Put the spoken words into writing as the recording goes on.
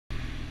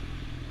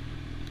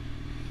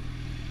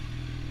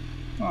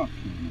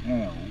Fucking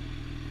hell.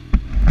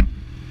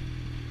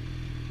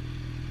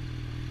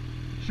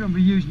 Shouldn't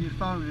be using your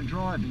phone and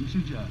driving,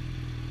 should you?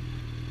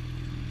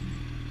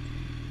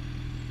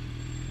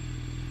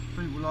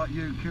 People like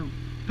you kill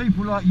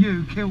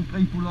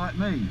people like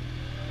me.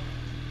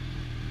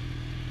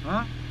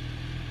 Huh?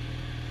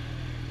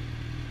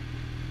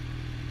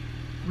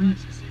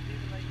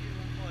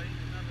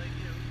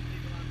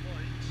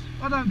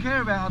 I don't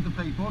care about other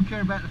people, I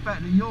care about the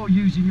fact that you're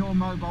using your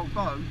mobile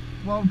phone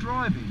while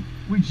driving,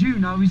 which you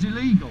know is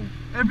illegal.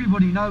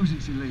 Everybody knows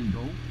it's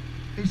illegal.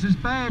 It's as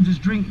bad as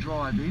drink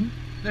driving.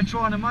 They're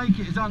trying to make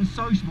it as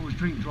unsociable as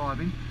drink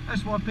driving.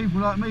 That's why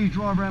people like me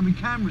drive around with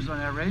cameras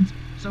on our heads,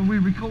 so we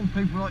record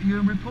people like you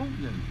and report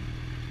you.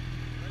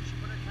 I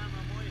should put a camera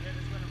on my head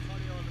as well and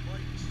follow all the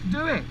bikes.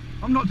 Do it.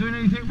 I'm not doing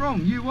anything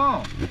wrong, you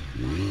are.